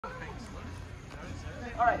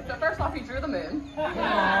Alright, so first off, he drew the moon.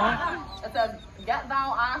 It says, get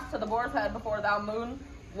thou ass to the boar's head before thou moon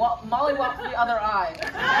mollywops the other eye.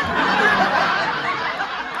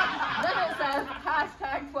 Then it says,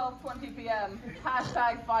 hashtag 12:20 p.m.,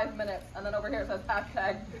 hashtag 5 minutes, and then over here it says,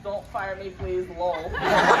 hashtag don't fire me please, lol. I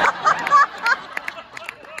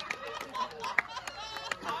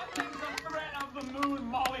think the threat of the moon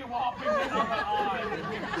mollywopping the other eye.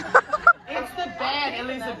 It's the bad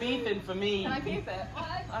Elizabethan for me. Can I keep it?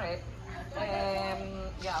 Alright.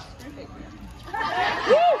 Yeah, screw Shakespeare.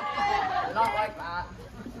 Not like that.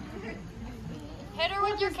 Hit her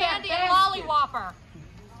with your candy and lollywopper.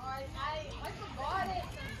 I forgot it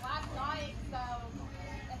last night, so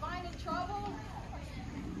if I'm in trouble...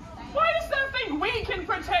 Why does that think we can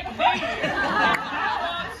protect thee?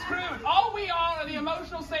 Now I'm screwed. All we are the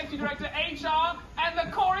emotional safety director, HR, and the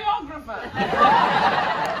choreographer.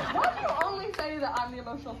 Why do you only say that I'm the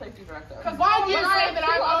emotional safety director? Why do you say that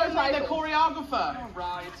I'm only the choreographer? All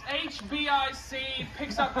right. HBIC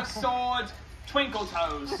picks up the sword, twinkle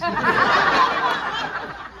toes.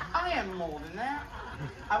 I am more than that.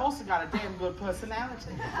 I've also got a damn good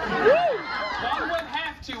personality. One would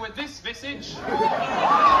have to with this visage.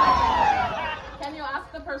 Can you ask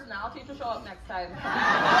the personality to show up next time? I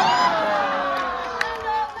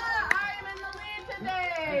am in the lead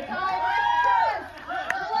today. Time Snippet.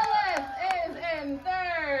 Lilith is in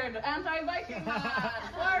third. Anti-Viking man.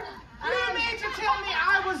 Fourth. You mean to tell me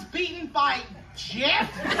I was beaten by Jeff?